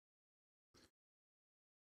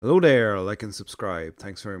Hello there, like and subscribe.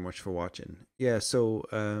 Thanks very much for watching. Yeah, so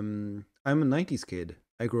I'm a 90s kid.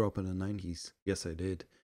 I grew up in the 90s. Yes, I did.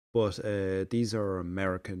 But these are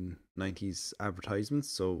American 90s advertisements,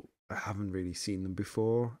 so I haven't really seen them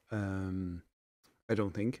before. I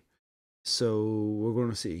don't think. So we're going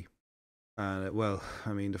to see. Well,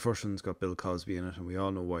 I mean, the first one's got Bill Cosby in it, and we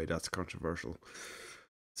all know why that's controversial.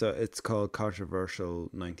 So it's called Controversial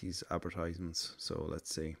 90s Advertisements. So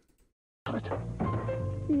let's see.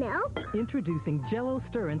 Milk? Introducing Jell-O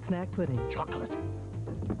Stir and Snack Pudding. Chocolate.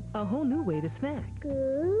 A whole new way to snack.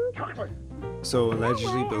 Good. Chocolate. So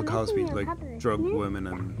allegedly, way, Bill I'm Cosby making a like cuppa. drugged women,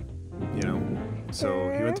 and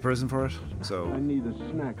so he went to prison for it. So I need a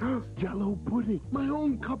snack. Jello pudding. My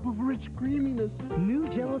own cup of rich creaminess. New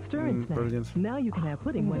Jell-O Stir and Snack. brilliant. Now you can have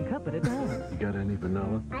pudding one cup at a time. You got any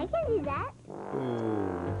vanilla? I can do that.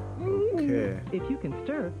 Oh, okay. If you can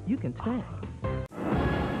stir, you can snack.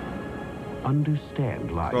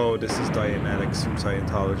 Understand life. Oh, this is Dianetics from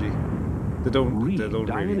Scientology. They don't really do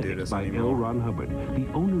Dianetics this by L. anymore. Ron Hubbard,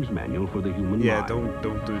 the owner's manual for the human Yeah, mind. don't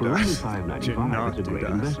do For only that. Do $5.95, not it's a do great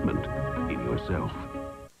that. investment in yourself.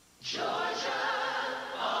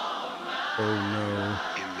 Oh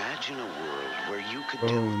no. Imagine a world where you could Oh,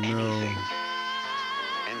 do no. anything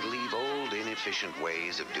and leave old inefficient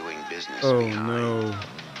ways of doing business Oh behind. no.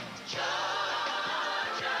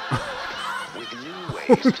 With new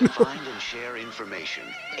ways to find and share information,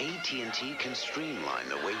 AT&T can streamline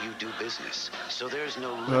the way you do business, so there's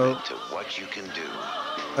no limit Well, to what you can do.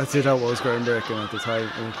 That's it. That was groundbreaking at the time.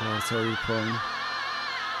 Oh god, sorry, pun.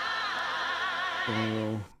 Oh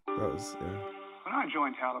no. That was When I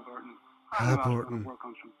joined Halliburton, I knew I was going Halliburton. to work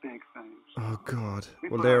on some big things. Oh god. We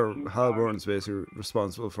Well, put they're out huge Halliburton's basically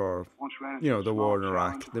responsible for Once ran into the a war in small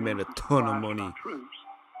Iraq. challenge They made a with ton of supplies for money. our troops.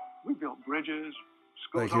 We built bridges,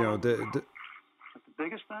 schools Like all over the the world. But the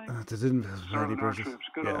biggest thing, they didn't build many serving our bridges. troops,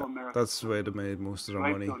 good Yeah, old American that's the way they made most of their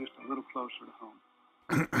Right, money. go just a little closer to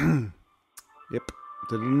home. Yep.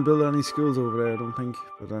 They didn't build any schools over there, I don't think.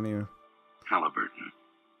 But anyway, Halliburton.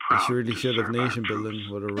 they surely should have nation building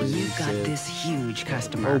would have really You've got saved. this huge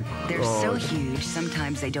customer. Oh, They're so God. huge,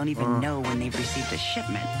 sometimes they don't even know when they've received a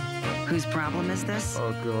shipment. Whose problem is this?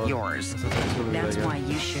 Oh god. Yours. That's why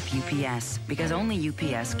you ship UPS, because only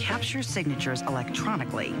UPS captures signatures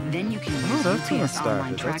electronically. Then you can use that's when it UPS online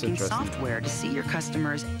started. That's tracking interesting. software to see your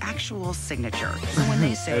customer's actual signature. So when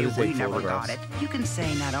they say, How to we take never photographs. got it, you can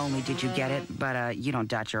say not only did you get it, but you don't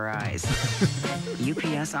dot your I's.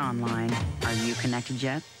 UPS Online. Are you connected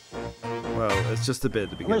yet? Well, it's just a bit at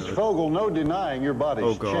the beginning. Mr. Fogel, no denying your body's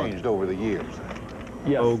Oh, God. changed over the years.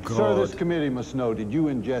 Oh Sir, this god. committee must know, did you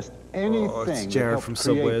ingest anything Oh, it's that Jared helped from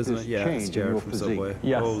create Subway, isn't this it? Yeah, change it's in Jared your from physique? Subway.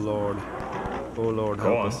 Yes. Oh lord. Oh lord,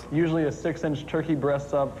 help us. Usually a 6-inch turkey breast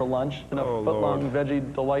sub for lunch and a Oh, foot-long veggie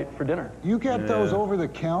delight for dinner. You get those Yeah. over the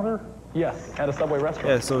counter? Yes, at a Subway restaurant.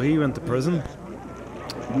 Yeah, so he went to prison.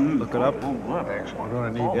 Look it up. We're gonna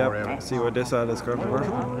need more ammo. Yep. See what this ad is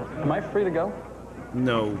controversial? Am I free to go?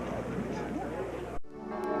 No.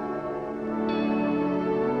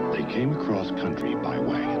 They came across country by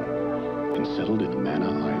wagon and settled in Amana,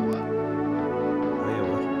 Iowa.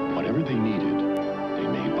 Iowa. Whatever they needed, they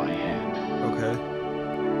made by hand. Okay.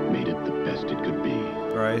 Made it the best it could be.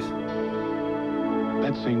 Right.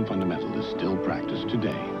 That same fundamental is still practiced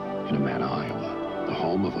today in Amana, Iowa, the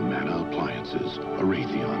home of Amana Appliances, a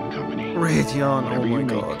Raytheon company. Raytheon. Oh Whatever my you make,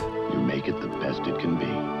 god. you make it the best it can be.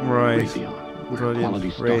 Right. Raytheon, where Brilliant.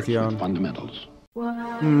 quality starts Raytheon. with fundamentals.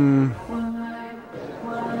 Hmm.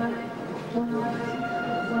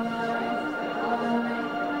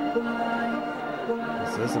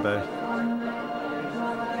 What's this about?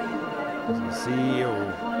 CEO.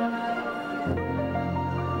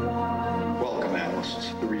 Welcome, analysts.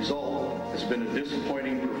 The result has been a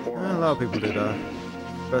disappointing performance. A lot of people do that.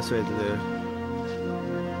 Best way to do it.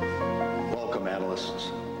 Welcome,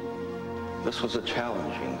 analysts. This was a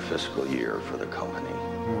challenging fiscal year for the company.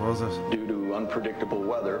 What was it? Due to unpredictable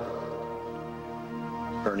weather,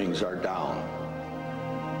 earnings are down.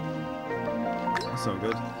 That's not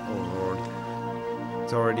good. Oh lord.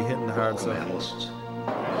 It's already hitting the hard Welcome, stuff. analysts.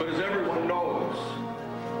 But as everyone knows,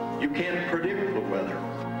 you can't predict the weather.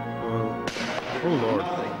 Oh, oh There's lord.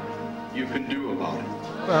 nothing you can do about it.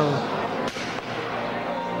 Well.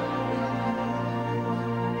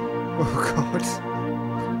 Oh god.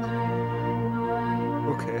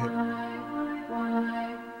 Okay.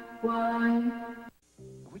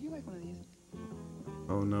 Would you like one of these?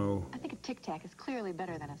 Oh no. I think a Tic Tac is clearly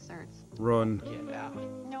better than a Certs. Run. Get out.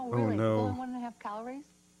 No, Oh, really. no. Only 1.5 calories.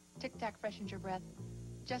 Tic Tac freshens your breath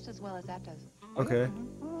just as well as that does. Okay.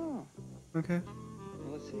 Oh. Okay.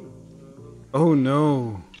 Let's see. Oh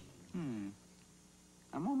no.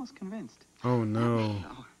 I'm almost almost convinced. Oh no.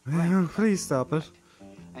 Please stop it.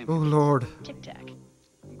 Oh Lord. Tic Tac.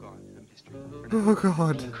 I'm gone. I'm history. Oh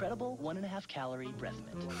God. An incredible 1.5 calorie breath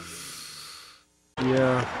mint.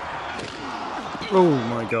 Yeah. Oh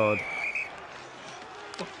my God.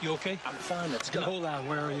 Oh, you okay? I'm fine. Let's go. Hold on.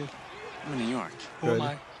 Where are you? I'm in New York. Who am Good.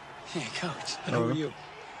 I? Hey, Coach. And who are you?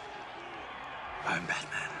 I'm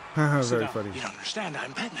Batman. Very funny. You don't understand.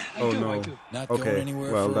 I'm Batman. Oh no. I do. Not going Okay.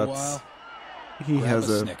 anywhere Well, for a that's. while. He Grab has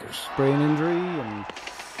a a Snickers. brain injury and.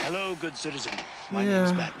 Hello, good citizen. My Yeah.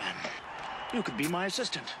 name's Batman. You could be my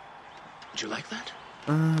assistant. Would you like that?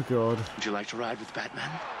 Oh God. Would you like to ride with Batman?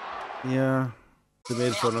 Yeah. They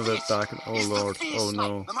made fun of it back. Oh Lord. Oh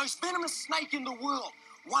no. The most venomous snake in the world.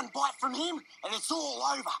 One bite from him, and it's all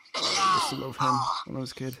over. I used to love him when I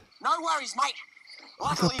was a kid. No worries, mate.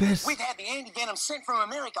 I got Luckily, bit. we've had the anti-venom sent from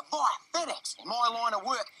America via FedEx. In my line of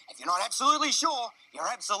work, if you're not absolutely sure, you're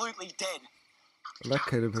absolutely dead. Well, that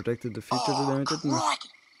kind of predicted the future, didn't it? Crikey.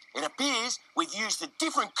 It appears we've used a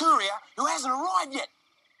different courier who hasn't arrived yet.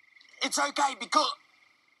 It's okay because...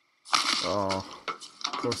 Oh.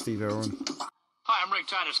 Poor Steve Irwin. Hi, I'm Rick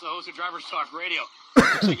Titus, the host of Drivers Talk Radio.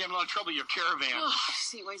 Looks like you're having a lot of trouble with your caravan. Oh,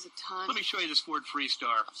 see, it weighs a ton. Let me show you this Ford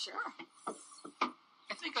Freestar. Sure.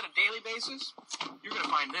 I think on a daily basis, you're going to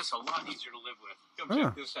find this a lot easier to live with. Come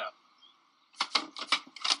check this out.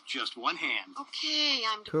 Just one hand. Okay,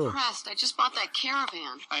 I'm Cool. depressed. I just bought that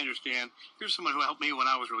caravan. I understand. Here's someone who helped me when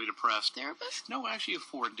I was really depressed. Therapist? No, actually a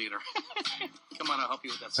Ford dealer. Come on, I'll help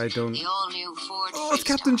you with that. I don't. The all-new Ford Oh, it's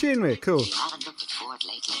Captain Janeway. Cool. You haven't looked at Ford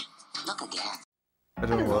lately. Look again. I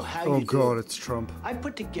don't know what. Oh God, it's Trump. I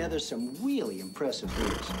put together some really impressive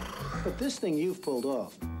moves, but this thing you've pulled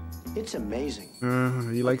off, it's amazing.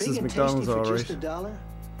 He likes his Big and McDonald's, tasty for all just right. $1?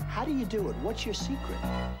 How do you do it? What's your secret?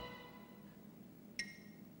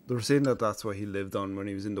 They were saying that that's why he lived on when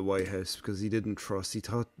he was in the White House, because he didn't trust. He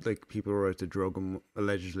thought like people were out to drug him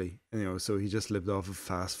allegedly, so he just lived off of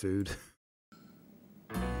fast food.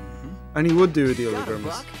 And he would do a deal with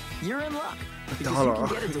Grimace. You're in luck.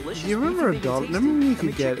 $1. You remember a dollar? Remember when you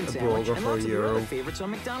could get a burger for €1? Favorites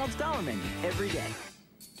on McDonald's Dollar Menu every day.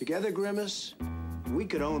 Together, Grimace, we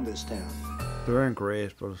could own this town. They weren't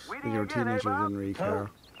great, but when you were a teenager, you didn't really care.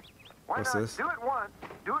 What's this? Do it once,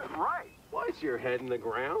 do it right. Why's your head in the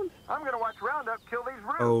ground? I'm gonna watch Roundup kill these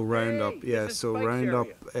roots. Oh, Roundup. Yeah, so Roundup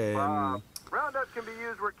Roundup can be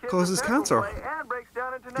used where kids causes cancer. and breaks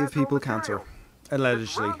down into Give people cancer. material.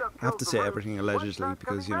 Allegedly. I have to say everything allegedly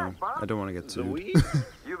because, I don't want to get sued.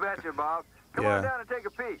 You betcha, Bob. Come on down and take a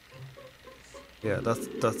peek. Yeah, that's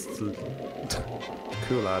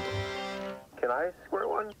cool, lad. Can I squirt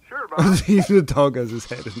one? Sure, Bob. Even the dog has his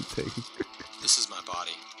head in the thing. This is my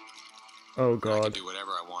body. Oh I God. can do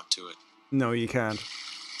whatever I want to it. No, you can't.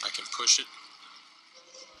 I can push it.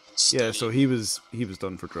 Yeah, so he was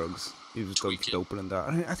done for drugs. He was done for doping and that.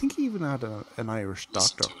 I think he even had an Irish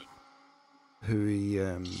doctor who he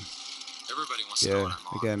Everybody wants to know what I'm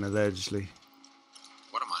on. again allegedly.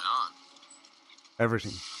 What am I on?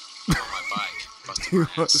 Everything. I'm on my bike, busting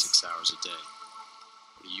my ass 6 hours a day.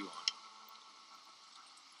 What are you on?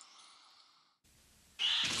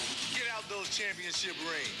 Get out those championship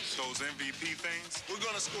rings. Those MVP things. We're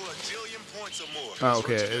gonna score 1 zillion points or more. Ah,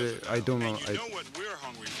 okay. I don't know. You know what we're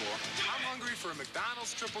hungry for? I'm hungry for a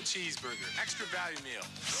McDonald's triple cheeseburger, extra value meal,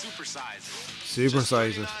 supersize it.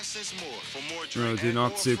 Supersize it. 99 cents more for more No, drink do and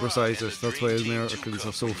not more supersize fry it. That's why Americans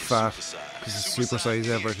are so fat. Because they supersize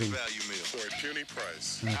everything. value meal for a puny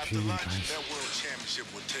price. A After puny lunch, price. that world championship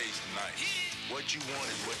will taste nice. What you want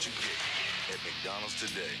is what you get at McDonald's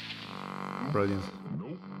today. Brilliant.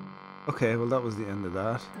 Okay, well that was the end of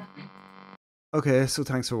that. Okay, so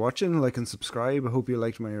thanks for watching. Like and subscribe. I hope you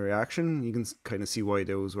liked my reaction. You can kind of see why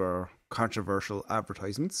those were controversial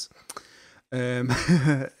advertisements.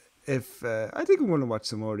 If I think I'm going to watch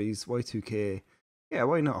some more of these Y2K. Yeah,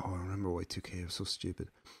 why not? Oh, I remember Y2K. It was so stupid.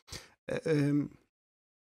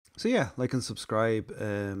 So yeah, like and subscribe.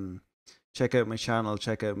 Check out my channel.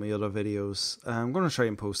 Check out my other videos. I'm going to try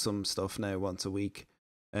and post some stuff now once a week.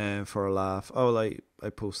 For a laugh. Oh, like I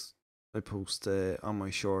post on my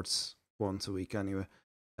shorts once a week anyway.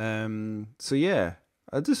 So yeah,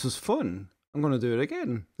 this was fun. I'm gonna do it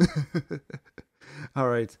again. All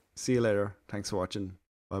right, see you later. Thanks for watching.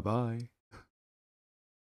 Bye bye.